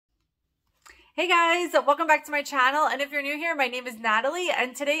Hey guys, welcome back to my channel, and if you're new here, my name is Natalie,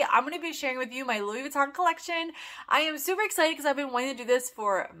 and today I'm going to be sharing with you my Louis Vuitton collection. I am super excited because I've been wanting to do this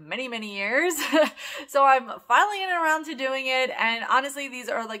for many years, so I'm finally getting around to doing it, and honestly, these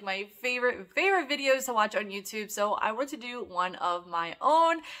are like my favorite videos to watch on YouTube, so I want to do one of my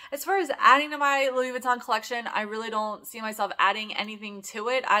own. As far as adding to my Louis Vuitton collection, I really don't see myself adding anything to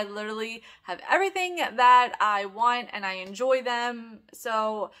it. I literally have everything that I want, and I enjoy them,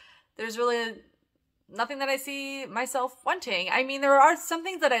 so there's really nothing that I see myself wanting. I mean, there are some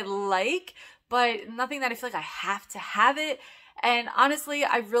things that I like, but nothing that I feel like I have to have it. And honestly,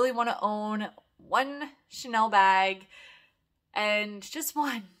 I really want to own one Chanel bag, and just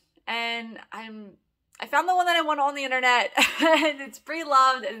one. And I found the one that I want on the internet, and it's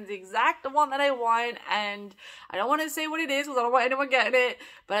pre-loved, and it's the exact one that I want, and I don't want to say what it is because I don't want anyone getting it,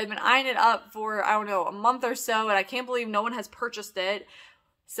 but I've been eyeing it up for, I don't know, a month or so, and I can't believe no one has purchased it.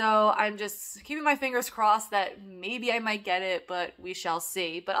 So I'm just keeping my fingers crossed that maybe I might get it, but we shall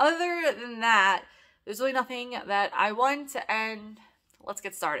see. But other than that, there's really nothing that I want, and let's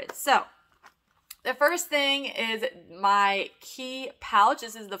get started. So the first thing is my key pouch.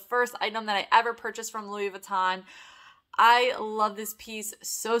 This is the first item that I ever purchased from Louis Vuitton. I love this piece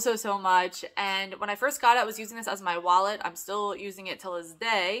so much, and when I first got it, I was using this as my wallet. I'm still using it till this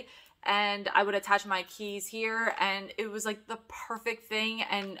day. And I would attach my keys here, and it was like the perfect thing.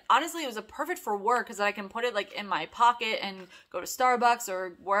 And honestly, it was a perfect for work because I can put it like in my pocket and go to Starbucks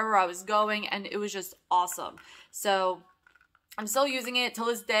or wherever I was going, and it was just awesome. So I'm still using it till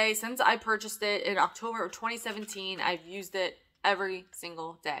this day. Since I purchased it in October of 2017, I've used it every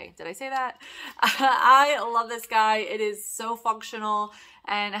single day. Did I say that? I love this guy. It is so functional,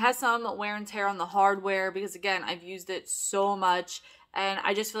 and it has some wear and tear on the hardware because, again, I've used it so much. And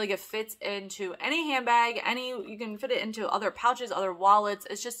I just feel like it fits into any handbag, you can fit it into other pouches, other wallets.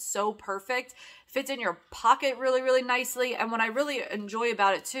 It's just so perfect. Fits in your pocket really nicely. And what I really enjoy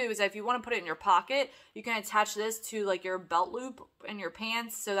about it too is that if you want to put it in your pocket, you can attach this to like your belt loop in your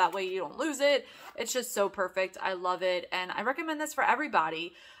pants so that way you don't lose it. It's just so perfect. I love it, and I recommend this for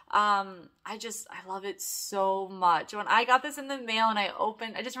everybody. I love it so much. When I got this in the mail and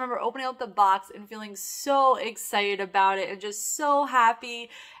I just remember opening up the box and feeling so excited about it and just so happy.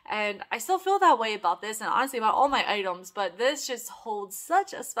 And I still feel that way about this, and honestly about all my items, but this just holds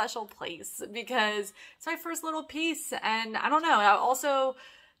such a special place because it's my first little piece. And I don't know, I also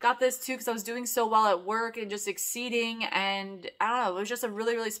got this too because I was doing so well at work and just exceeding, and I don't know, it was just a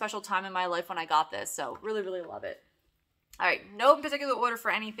really special time in my life when I got this. So really love it. All right, no particular order for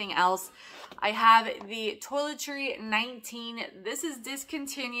anything else. I have the Toiletry 19. This is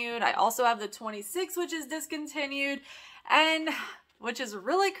discontinued. I also have the 26, which is discontinued, and which is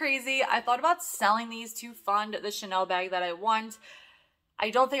really crazy. I thought about selling these to fund the Chanel bag that I want.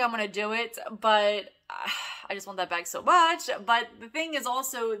 I don't think I'm going to do it, but I just want that bag so much. But the thing is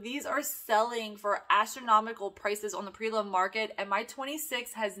also, these are selling for astronomical prices on the pre-loved market, and my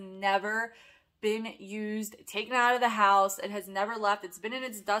 26 has never been used, taken out of the house. It has never left. It's been in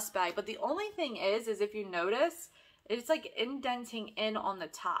its dust bag. But the only thing is if you notice, it's like indenting in on the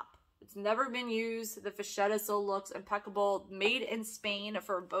top. It's never been used. The fascetta still looks impeccable. Made in Spain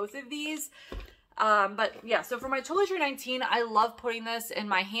for both of these. But yeah, so for my Toiletry 19, I love putting this in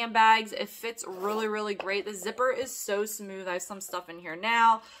my handbags. It fits really great. The zipper is so smooth. I have some stuff in here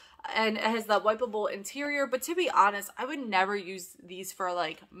now, and it has the wipeable interior. But to be honest, I would never use these for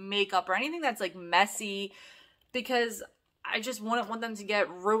like makeup or anything that's like messy, because I just wouldn't want them to get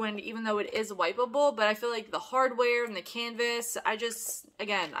ruined, even though it is wipeable. But I feel like the hardware and the canvas, I just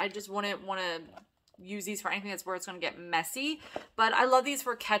wouldn't want to use these for anything that's where it's going to get messy. But I love these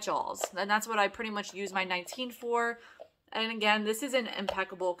for catch-alls, and that's what I pretty much use my 19 for. And again, this is in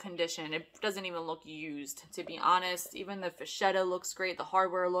impeccable condition. It doesn't even look used, to be honest. Even the fascetta looks great. The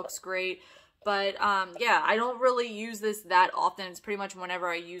hardware looks great. But yeah, I don't really use this that often. It's pretty much whenever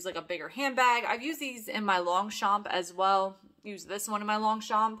I use like a bigger handbag. I've used these in my Longchamp as well. Use this one in my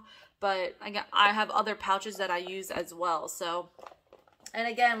Longchamp. But again, I have other pouches that I use as well. So, and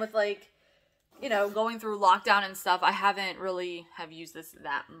again, with like, you know, going through lockdown and stuff, I haven't really have used this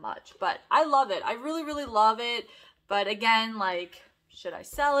that much. But I love it. I really love it. But again, like, should I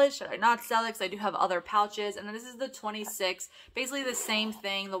sell it? Should I not sell it? Because I do have other pouches. And then this is the 26. Basically the same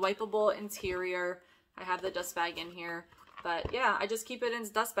thing. The wipeable interior. I have the dust bag in here. But yeah, I just keep it in its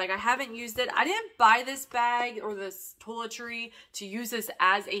dust bag. I haven't used it. I didn't buy this bag or this toiletry to use this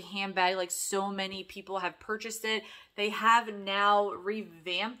as a handbag like so many people have purchased it. They have now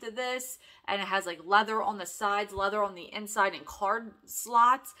revamped this, and it has like leather on the sides, leather on the inside, and card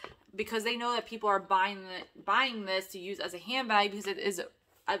slots, because they know that people are buying this to use as a handbag because it is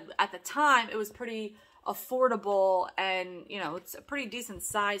at the time, it was pretty affordable, and you know, it's a pretty decent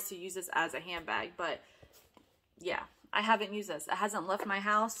size to use this as a handbag. But yeah, I haven't used this. It hasn't left my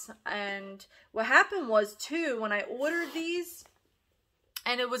house. And what happened was too, when I ordered these,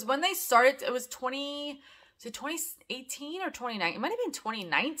 and it was when they started, it was 2018 or 2019? It might have been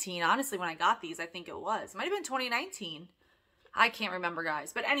 2019, honestly, when I got these. I think it was. It might have been 2019. I can't remember,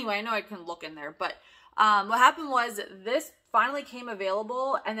 guys. But anyway, I know I can look in there. But what happened was this finally came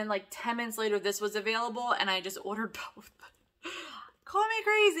available, and then like 10 minutes later, this was available, and I just ordered both. Call me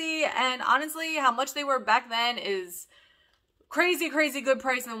crazy. And honestly, how much they were back then is crazy, crazy good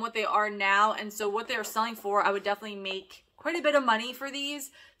price than what they are now. And so what they're selling for, I would definitely make quite a bit of money for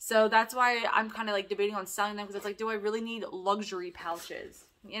these. So that's why I'm kind of like debating on selling them, because it's like, do I really need luxury pouches?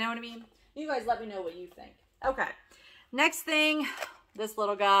 You know what I mean? You guys let me know what you think. Okay. Next thing, this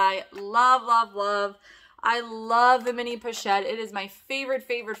little guy. Love, love, love. I love the mini pochette. It is my favorite,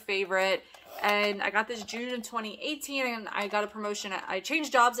 favorite, favorite. And I got this June of 2018, and I got a promotion. I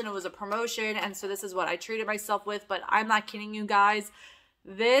changed jobs, and it was a promotion. And so this is what I treated myself with. But I'm not kidding you guys.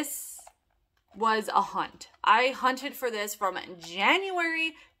 This was a hunt. I hunted for this from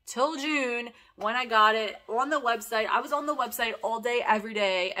January till June when I got it on the website. I was on the website all day, every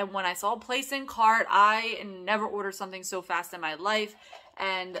day. And when I saw place in cart, I never ordered something so fast in my life.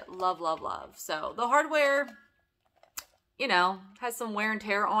 And love, love, love. So the hardware, you know, has some wear and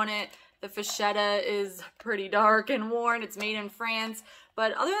tear on it. The fascetta is pretty dark and worn. It's made in France.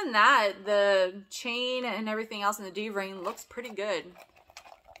 But other than that, the chain and everything else in the D-ring looks pretty good.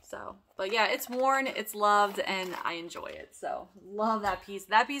 So, but yeah, it's worn, it's loved, and I enjoy it. So, love that piece.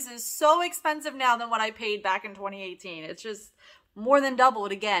 That piece is so expensive now than what I paid back in 2018. It's just more than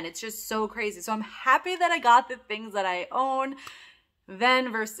doubled again. It's just so crazy. So, I'm happy that I got the things that I own then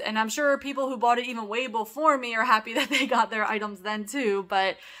versus, and I'm sure people who bought it even way before me are happy that they got their items then too.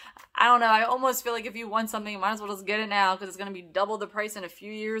 But I don't know. I almost feel like if you want something, you might as well just get it now, because it's going to be double the price in a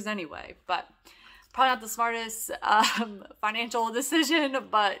few years anyway. But probably not the smartest financial decision,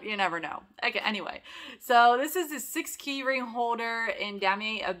 but you never know. Okay, anyway. So this is a 6 key ring holder in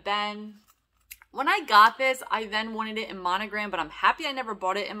Damier Ebene. When I got this, I then wanted it in monogram, but I'm happy I never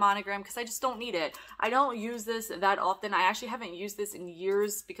bought it in monogram because I just don't need it. I don't use this that often. I actually haven't used this in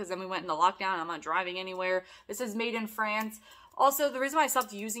years because then we went into lockdown and I'm not driving anywhere. This is made in France. Also, the reason why I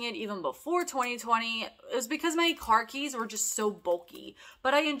stopped using it even before 2020 is because my car keys were just so bulky.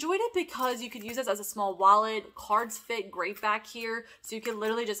 But I enjoyed it because you could use this as a small wallet. Cards fit great back here, so you could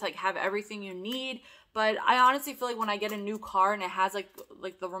literally just like have everything you need. But I honestly feel like when I get a new car and it has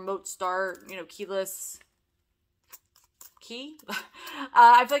like the remote start, you know, keyless key,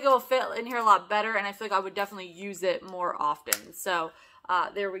 I feel like it will fit in here a lot better, and I feel like I would definitely use it more often. So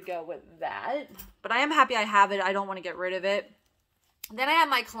there we go with that. But I am happy I have it. I don't want to get rid of it. Then I have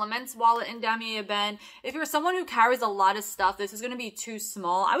my Clemence wallet in Damier Ebene. If you're someone who carries a lot of stuff, this is going to be too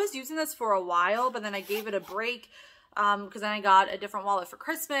small. I was using this for a while, but then I gave it a break because then I got a different wallet for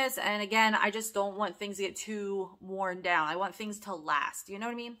Christmas. And again, I just don't want things to get too worn down. I want things to last. You know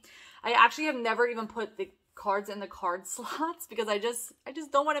what I mean? I actually have never even put the cards in the card slots because I just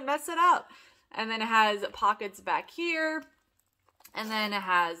don't want to mess it up. And then it has pockets back here. And then it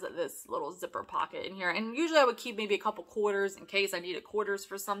has this little zipper pocket in here. And usually I would keep maybe a couple quarters in case I needed quarters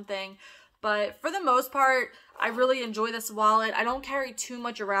for something. But for the most part, I really enjoy this wallet. I don't carry too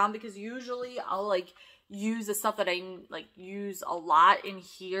much around because usually I'll like use the stuff that I like use a lot in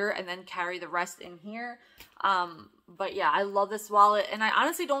here and then carry the rest in here. But yeah, I love this wallet. And I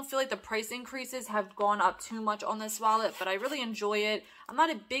honestly don't feel like the price increases have gone up too much on this wallet, but I really enjoy it. I'm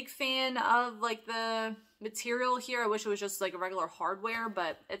not a big fan of like the material here. I wish it was just like a regular hardware,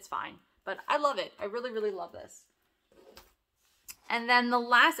 but it's fine. But I love it. I really, really love this. And then the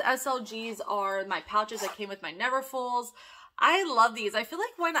last SLGs are my pouches that came with my Neverfulls. I love these. I feel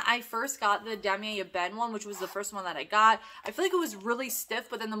like when I first got the Damier Ebene one, which was the first one that I got, I feel like it was really stiff,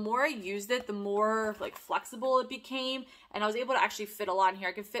 but then the more I used it, the more like flexible it became, and I was able to actually fit a lot in here.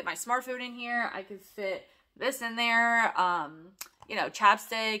 I could fit my smartphone in here. I could fit this in there. You know,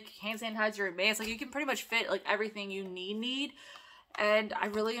 chapstick, hand sanitizer, mask. Like you can pretty much fit like everything you need. And I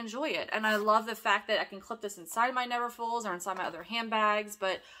really enjoy it. And I love the fact that I can clip this inside my Neverfulls or inside my other handbags.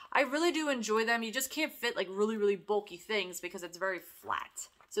 But I really do enjoy them. You just can't fit like really, really bulky things because it's very flat.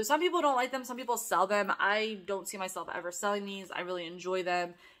 So some people don't like them. Some people sell them. I don't see myself ever selling these. I really enjoy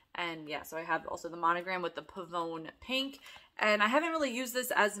them. And yeah, so I have also the monogram with the Pavone pink. And I haven't really used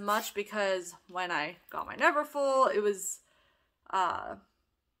this as much because when I got my Neverfull, it was...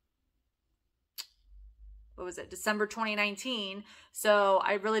 what was it, December 2019, so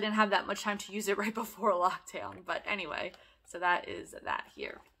I really didn't have that much time to use it right before lockdown. But anyway, So that is that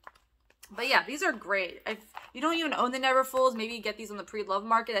here. But yeah, these are great. If you don't even own the Neverfulls, maybe you get these on the pre-love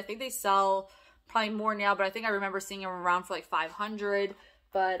market. I think they sell probably more now, but I think I remember seeing them around for like 500.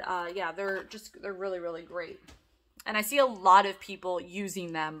 But yeah, they're really, really great. And I see a lot of people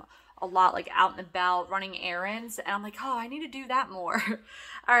using them a lot, like out and about, running errands. And I'm like, oh, I need to do that more.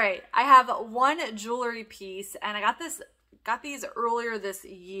 All right, I have one jewelry piece, and I got these earlier this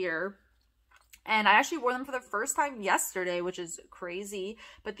year. And I actually wore them for the first time yesterday, which is crazy.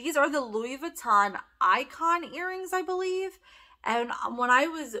 But these are the Louis Vuitton Icon earrings, I believe. And when I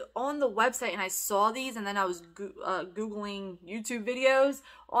was on the website and I saw these, and then I was Googling YouTube videos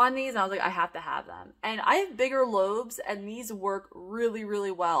on these, and I was like, I have to have them. And I have bigger lobes, and these work really, really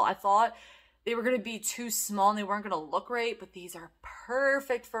well. I thought they were going to be too small and they weren't going to look great, but these are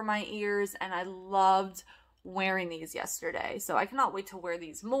perfect for my ears, and I loved wearing these yesterday. So I cannot wait to wear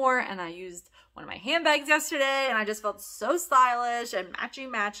these more. And I used one of my handbags yesterday, and I just felt so stylish and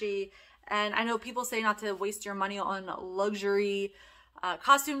matchy. And I know people say not to waste your money on luxury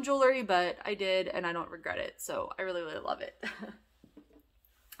costume jewelry, but I did, and I don't regret it. So I really, really love it.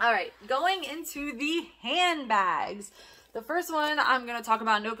 All right, going into the handbags. The first one I'm going to talk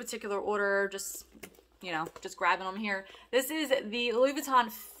about in no particular order, just, you know, just grabbing them here. This is the Louis Vuitton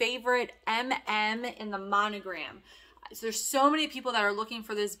Favorite MM in the monogram. So there's so many people that are looking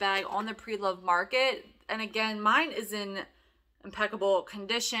for this bag on the pre-love market. And again, mine is in impeccable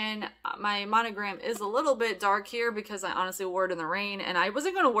condition. My monogram is a little bit dark here because I honestly wore it in the rain, and I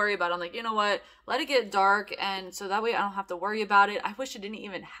wasn't going to worry about it. I'm like, you know what, let it get dark, and so that way I don't have to worry about it. I wish it didn't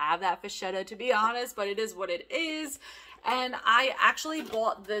even have that fashetta, to be honest, but it is what it is. And I actually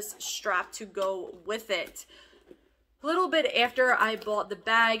bought this strap to go with it. A little bit after I bought the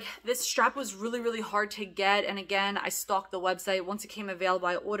bag, this strap was really, really hard to get. And again, I stalked the website. Once it came available,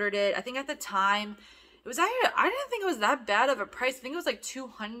 I ordered it. I think at the time, it was actually, I didn't think it was that bad of a price. I think it was like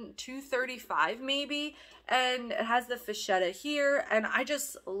 $235 maybe. And it has the fashetta here, and I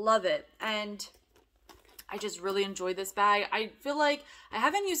just love it. And I just really enjoy this bag. I feel like I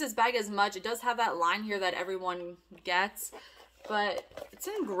haven't used this bag as much. It does have that line here that everyone gets, but it's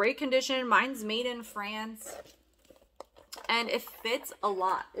in great condition. Mine's made in France, and it fits a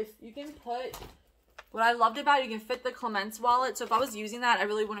lot. If you can put, what I loved about it, you can fit the Clemence wallet. So if I was using that, I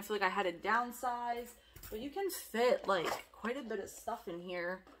really wouldn't feel like I had to downsize. But you can fit like quite a bit of stuff in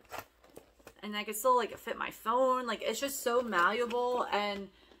here, and I can still like fit my phone. Like, it's just so malleable, and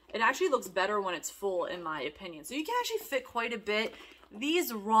it actually looks better when it's full, in my opinion. So you can actually fit quite a bit.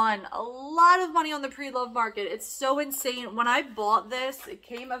 These run a lot of money on the pre-love market. It's so insane. When I bought this, it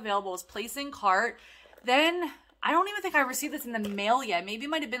came available, it was placed in cart. Then I don't even think I received this in the mail yet. Maybe it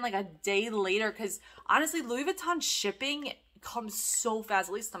might have been like a day later, because honestly, Louis Vuitton shipping comes so fast,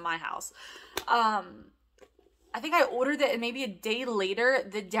 at least to my house. I think I ordered it, and maybe a day later,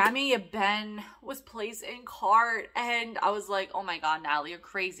 the Damier Ebene was placed in cart, and I was like, oh my God, Natalie, you're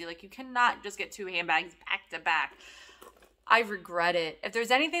crazy. Like, you cannot just get two handbags back to back. I regret it. If there's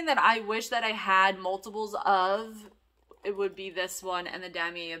anything that I wish that I had multiples of, it would be this one and the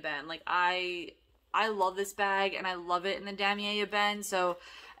Damier Ebene. Like, I love this bag, and I love it in the Damier Ebene. So,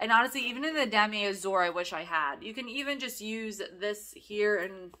 and honestly, even in the Damier Azur, I wish I had. You can even just use this here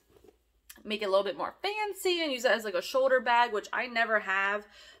and make it a little bit more fancy and use it as like a shoulder bag, which I never have,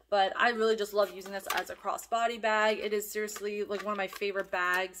 but I really just love using this as a crossbody bag. It is seriously like one of my favorite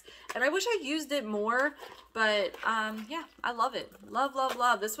bags, and I wish I used it more, but yeah, I love it. Love, love,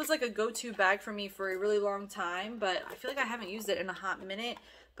 love. This was like a go-to bag for me for a really long time, but I feel like I haven't used it in a hot minute,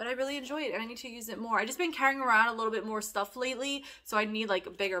 but I really enjoy it, and I need to use it more. I just been carrying around a little bit more stuff lately, so I need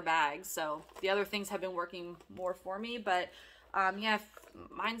like bigger bags. So the other things have been working more for me, but yeah,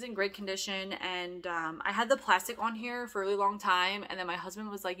 mine's in great condition. And I had the plastic on here for a really long time, and then my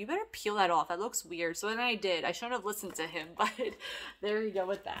husband was like, you better peel that off, that looks weird. So then I did. I shouldn't have listened to him, but there you go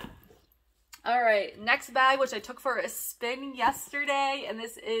with that. All right, next bag, which I took for a spin yesterday, and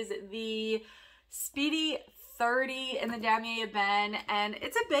this is the Speedy 30 in the Damier Ebene, and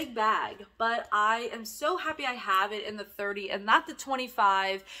it's a big bag, but I am so happy I have it in the 30 and not the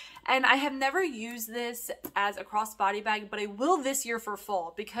 25. And I have never used this as a crossbody bag, but I will this year for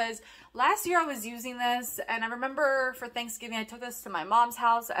fall, because last year I was using this, and I remember for Thanksgiving I took this to my mom's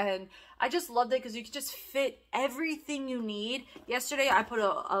house, and I just loved it because you could just fit everything you need. Yesterday I put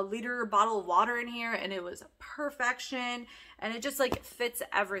a liter bottle of water in here, and it was perfection, and it just like fits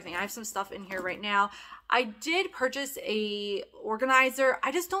everything. I have some stuff in here right now. I did purchase a organizer.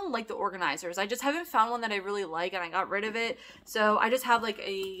 I just don't like the organizers. I just haven't found one that I really like, and I got rid of it. So I just have like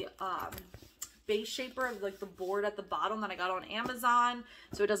a base shaper of like the board at the bottom that I got on Amazon,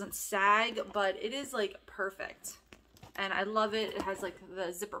 so it doesn't sag, but it is like perfect. and I love it. It has like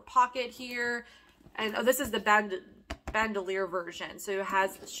the zipper pocket here, and oh, this is the bandolier version, so it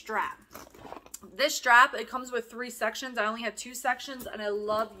has the strap. This strap, it comes with 3 sections. I only have 2 sections, and I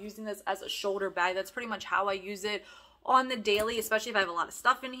love using this as a shoulder bag. That's pretty much how I use it on the daily, especially if I have a lot of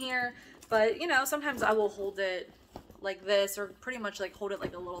stuff in here. But, you know, sometimes I will hold it like this, or pretty much like hold it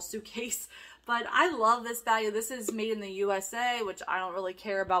like a little suitcase. But I love this bag. This is made in the USA, which I don't really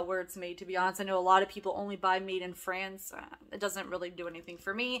care about where it's made, to be honest. I know a lot of people only buy made in France. It doesn't really do anything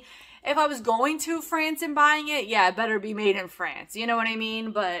for me. If I was going to France and buying it, yeah, it better be made in France. You know what I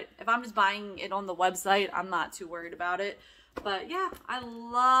mean? But if I'm just buying it on the website, I'm not too worried about it. But yeah, I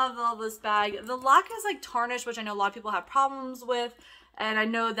love this bag. The lock is like tarnished, which I know a lot of people have problems with. And I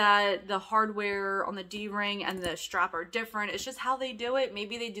know that the hardware on the D-ring and the strap are different. It's just how they do it.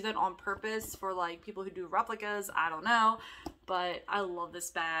 Maybe they do that on purpose for like people who do replicas. I don't know. But I love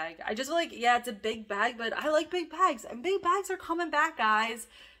this bag. I just feel like, yeah, it's a big bag, but I like big bags. And big bags are coming back, guys.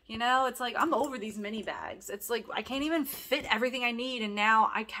 You know, it's like I'm over these mini bags. It's like I can't even fit everything I need. And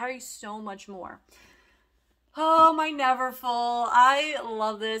now I carry so much more. Oh, my Neverfull. I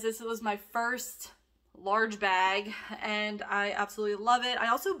love this. This was my first large bag, and I absolutely love it. I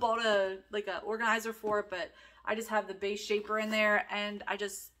also bought a organizer for it, but I just have the base shaper in there, and I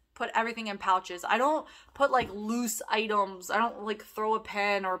just put everything in pouches. I don't put like loose items. I don't like throw a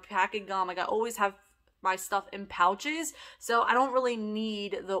pen or pack of gum. Like I always have my stuff in pouches, so I don't really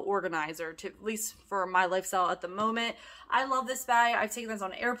need the organizer, to at least for my lifestyle at the moment. I love this bag. I've taken this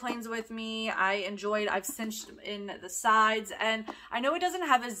on airplanes with me. I enjoyed. I've cinched in the sides, and I know it doesn't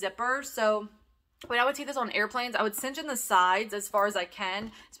have a zipper, so when I would take this on airplanes, I would cinch in the sides as far as I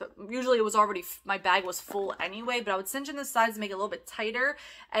can. Usually it was already, my bag was full anyway, but I would cinch in the sides to make it a little bit tighter.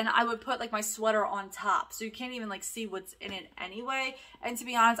 And I would put like my sweater on top, so you can't even like see what's in it anyway. And to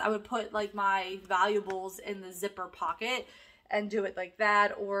be honest, I would put like my valuables in the zipper pocket and do it like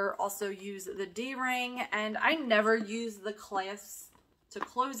that, or also use the D-ring. And I never use the clasps to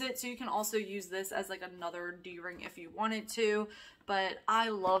close it, so you can also use this as like another D-ring if you wanted to. But I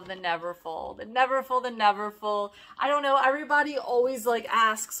love the Neverfull. The Neverfull. I don't know, everybody always like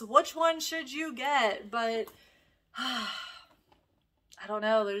asks, which one should you get? But I don't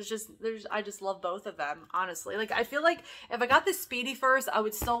know, I just love both of them, honestly. Like, I feel like if I got the Speedy first, I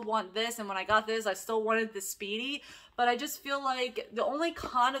would still want this, and when I got this, I still wanted the Speedy. But I just feel like the only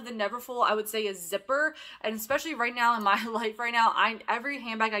con of the Neverfull, I would say, is zipper. And especially right now in my life right now, every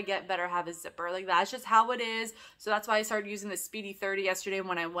handbag I get better have a zipper. Like, that's just how it is. So that's why I started using the Speedy 30 yesterday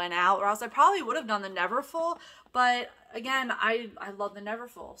when I went out, or else I probably would have done the Neverfull. But again, I love the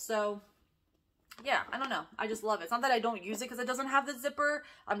Neverfull. So yeah, I don't know. I just love it. It's not that I don't use it because it doesn't have the zipper.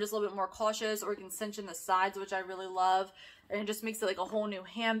 I'm just a little bit more cautious, or you can cinch in the sides, which I really love. And it just makes it like a whole new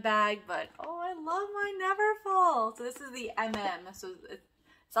handbag. But, oh, I love my Neverfull. So this is the MM. So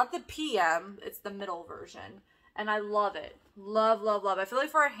it's not the PM. It's the middle version. And I love it. Love, love, love. I feel like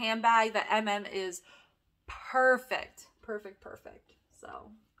for a handbag, the MM is perfect. Perfect, perfect.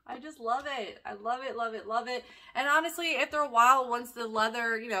 So I just love it. I love it, love it, love it. And honestly, after a while, once the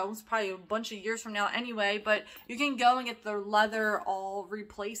leather, you know, it's probably a bunch of years from now anyway, but you can go and get the leather all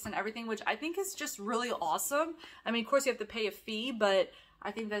replaced and everything, which I think is just really awesome. I mean, of course, you have to pay a fee, but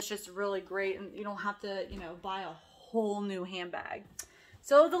I think that's just really great. And you don't have to, you know, buy a whole new handbag.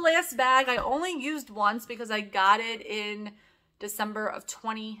 So the last bag I only used once because I got it in December of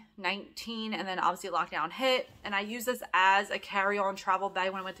 2019, and then obviously lockdown hit, and I use this as a carry-on travel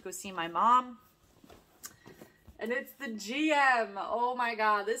bag when I went to go see my mom. And it's the GM. Oh my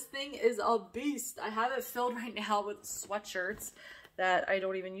god, this thing is a beast. I have it filled right now with sweatshirts that I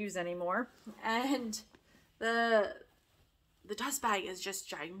don't even use anymore, and the dust bag is just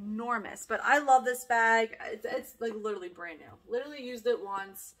ginormous. But I love this bag. It's like literally brand new. Literally used it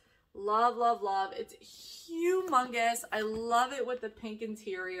once. Love, love, love. It's humongous. I love it with the pink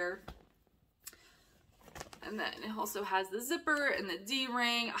interior. And then it also has the zipper and the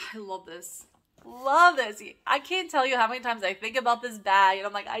D-ring. I love this. Love this. I can't tell you how many times I think about this bag and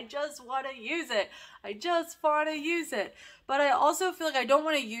I'm like, I just want to use it. I just want to use it. But I also feel like I don't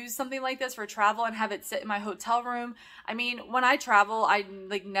want to use something like this for travel and have it sit in my hotel room. I mean, when I travel, I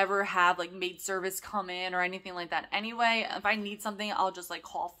like never have like maid service come in or anything like that anyway. If I need something, I'll just like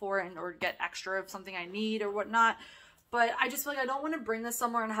call for it or get extra of something I need or whatnot. But I just feel like I don't want to bring this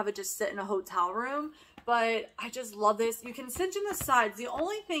somewhere and have it just sit in a hotel room. But I just love this. You can cinch in the sides. The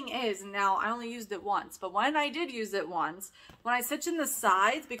only thing is, now I only used it once, but when I did use it once, when I cinch in the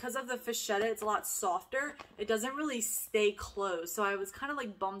sides, because of the fichetta, it's a lot softer. It doesn't really stay closed. So I was kind of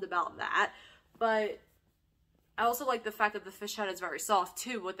like bummed about that. But I also like the fact that the fish head is very soft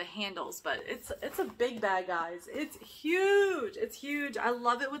too with the handles, but it's a big bag, guys. It's huge. It's huge. I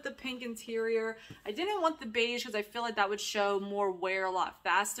love it with the pink interior. I didn't want the beige because I feel like that would show more wear a lot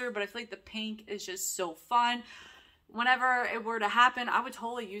faster, but I feel like the pink is just so fun. Whenever it were to happen, I would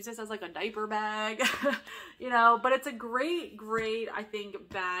totally use this as like a diaper bag, you know, but it's a great, I think,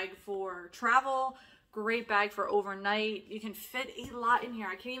 bag for travel. Great bag for overnight. You can fit a lot in here.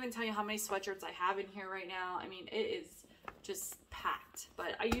 I can't even tell you how many sweatshirts I have in here right now. I mean, it is just packed,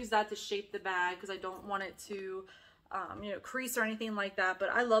 but I use that to shape the bag because I don't want it to, you know, crease or anything like that. But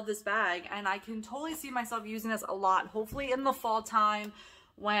I love this bag and I can totally see myself using this a lot, hopefully in the fall time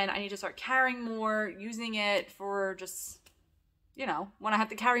when I need to start carrying more, using it for just, you know, when I have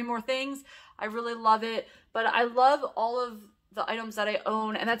to carry more things. I really love it, but I love all of the items that I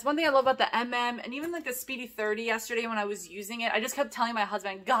own. And that's one thing I love about the and even like the Speedy 30 yesterday when I was using it, I just kept telling my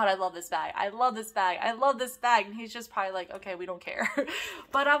husband, God, I love this bag. I love this bag. I love this bag. And he's just probably like, okay, we don't care.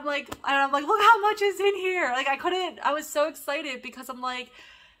 But I'm like, look how much is in here. Like I was so excited because I'm like,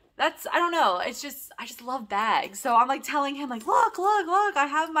 I don't know. It's just, I just love bags. So I'm like telling him like, look, I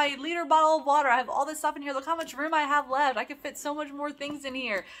have my liter bottle of water. I have all this stuff in here. Look how much room I have left. I could fit so much more things in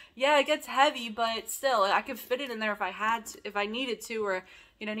here. Yeah, it gets heavy, but still I could fit it in there if I had to, if I needed to, or,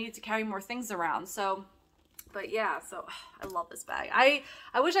 you know, needed to carry more things around. So, but yeah, so I love this bag. I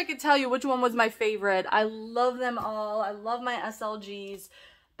wish I could tell you which one was my favorite. I love them all. I love my SLGs.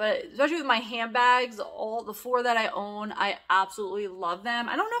 But especially with my handbags, all the 4 that I own, I absolutely love them.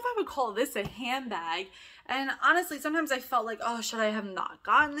 I don't know if I would call this a handbag. And honestly, sometimes I felt like, oh, should I have not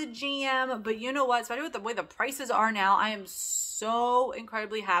gotten the GM? But you know what? Especially with the way the prices are now, I am so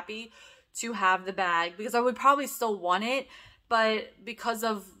incredibly happy to have the bag because I would probably still want it. But because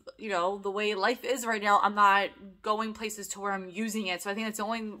of, you know, the way life is right now, I'm not going places to where I'm using it. So I think that's the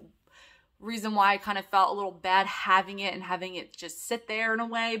only reason why I kind of felt a little bad having it and having it just sit there in a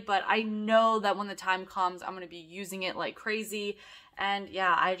way. But I know that when the time comes, I'm going to be using it like crazy. And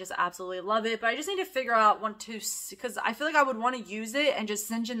yeah, I just absolutely love it. But I just need to figure out because I feel like I would want to use it and just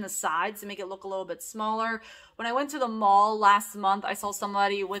cinch in the sides to make it look a little bit smaller. When I went to the mall last month, I saw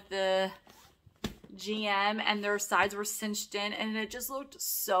somebody with the GM and their sides were cinched in and it just looked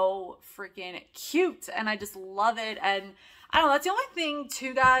so freaking cute. And I just love it. And I don't know, that's the only thing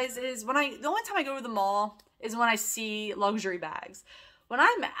too, guys, is the only time I go to the mall is when I see luxury bags. When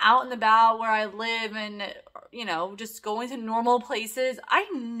I'm out and about where I live and, you know, just going to normal places, I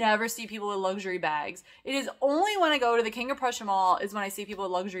never see people with luxury bags. It is only when I go to the King of Prussia Mall is when I see people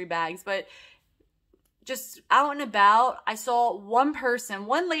with luxury bags. But just out and about, I saw one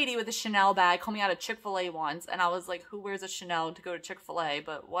lady with a Chanel bag coming out of Chick-fil-A once, and I was like, who wears a Chanel to go to Chick-fil-A?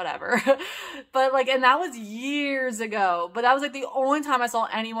 But whatever. But like, and that was years ago, but that was like the only time I saw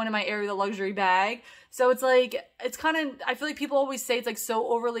anyone in my area with a luxury bag. So it's like, it's kind of, I feel like people always say it's like so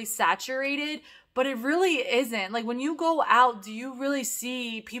overly saturated, but it really isn't. Like when you go out, do you really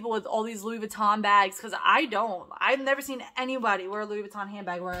see people with all these Louis Vuitton bags? Because I don't. I've never seen anybody wear a Louis Vuitton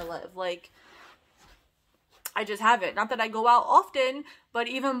handbag where I live. Like, I just haven't. Not that I go out often, but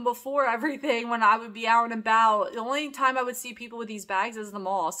even before everything, when I would be out and about, the only time I would see people with these bags is the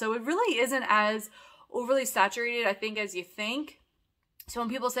mall. So it really isn't as overly saturated, I think, as you think. So when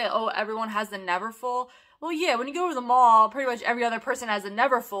people say, oh, everyone has the Neverfull, well, yeah, when you go to the mall, pretty much every other person has a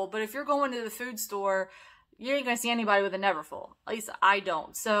Neverfull. But if you're going to the food store, you ain't gonna see anybody with a Neverfull. At least I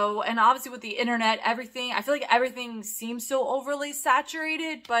don't. So, and obviously with the internet, everything, I feel like everything seems so overly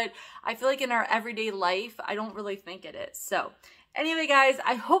saturated, but I feel like in our everyday life, I don't really think it is. So anyway, guys,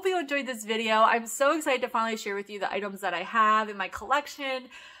 I hope you enjoyed this video. I'm so excited to finally share with you the items that I have in my collection.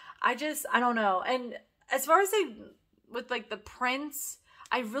 I don't know. And as far as with like the prints,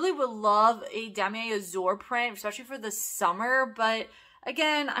 I really would love a Damier Azur print, especially for the summer, but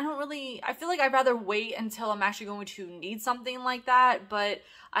again, I feel like I'd rather wait until I'm actually going to need something like that, but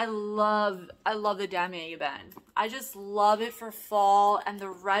I love the Damier Ben. I just love it for fall, and the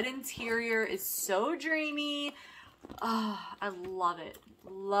red interior is so dreamy. Oh, I love it.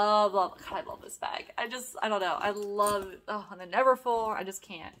 Love. God, I love this bag. I don't know. I love, and the Neverfull, I just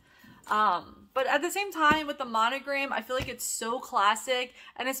can't. But at the same time with the monogram, I feel like it's so classic,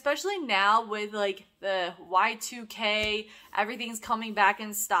 and especially now with like the Y2K, everything's coming back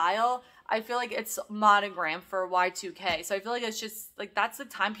in style. I feel like it's monogram for Y2K. So I feel like it's just like, that's the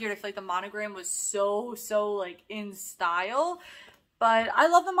time period I feel like the monogram was so like in style. But I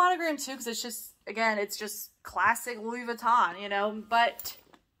love the monogram too, because it's just, again, it's just classic Louis Vuitton, you know, but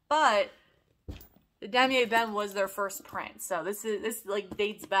the Damier Ben was their first print. So this like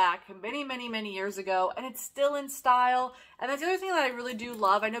dates back many years ago, and it's still in style. And that's the other thing that I really do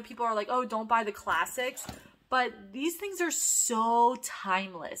love. I know people are like, oh, don't buy the classics, but these things are so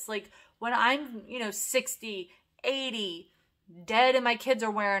timeless. Like when I'm, 60, 80, dead and my kids are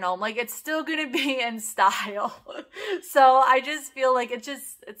wearing them, like it's still gonna be in style. So I just feel like it's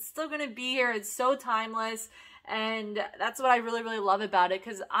still gonna be here. It's so timeless. And that's what I really, really love about it.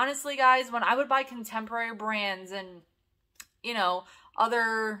 Because honestly, guys, when I would buy contemporary brands and,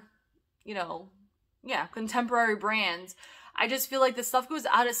 other, contemporary brands, I just feel like the stuff goes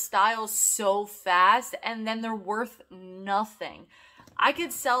out of style so fast and then they're worth nothing. I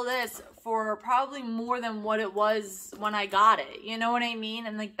could sell this for probably more than what it was when I got it. You know what I mean?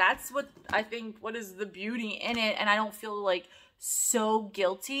 And like, that's what I think, what is the beauty in it. And I don't feel like so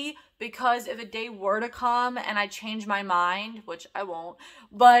guilty, because if a day were to come and I change my mind, which I won't,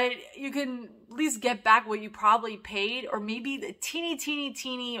 but you can at least get back what you probably paid, or maybe the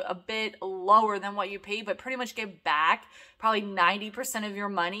teeny a bit lower than what you paid, but pretty much get back probably 90% of your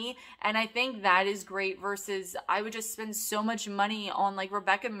money. And I think that is great versus I would just spend so much money on like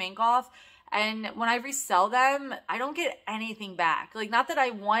Rebecca Minkoff, and when I resell them, I don't get anything back. Like, not that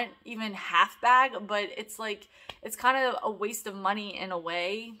I want even half back, but it's like, it's kind of a waste of money in a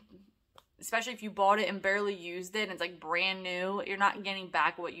way, especially if you bought it and barely used it and it's like brand new. You're not getting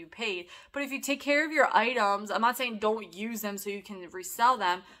back what you paid. But if you take care of your items, I'm not saying don't use them so you can resell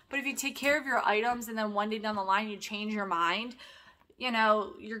them, but if you take care of your items and then one day down the line you change your mind,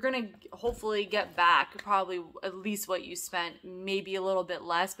 you're going to hopefully get back probably at least what you spent, maybe a little bit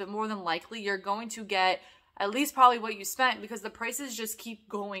less, but more than likely you're going to get at least probably what you spent, because the prices just keep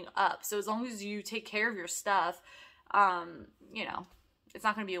going up. So as long as you take care of your stuff, it's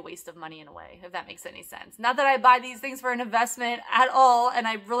not going to be a waste of money in a way, if that makes any sense. Not that I buy these things for an investment at all, and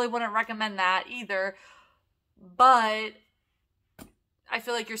I really wouldn't recommend that either, but I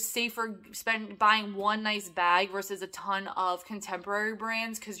feel like you're safer buying one nice bag versus a ton of contemporary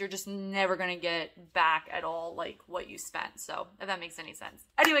brands, because you're just never going to get back at all like what you spent. So if that makes any sense.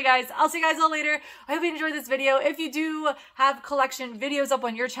 Anyway, guys, I'll see you guys all later. I hope you enjoyed this video. If you do have collection videos up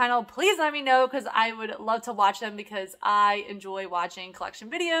on your channel, please let me know, because I would love to watch them, because I enjoy watching collection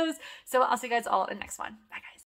videos. So I'll see you guys all in the next one. Bye, guys.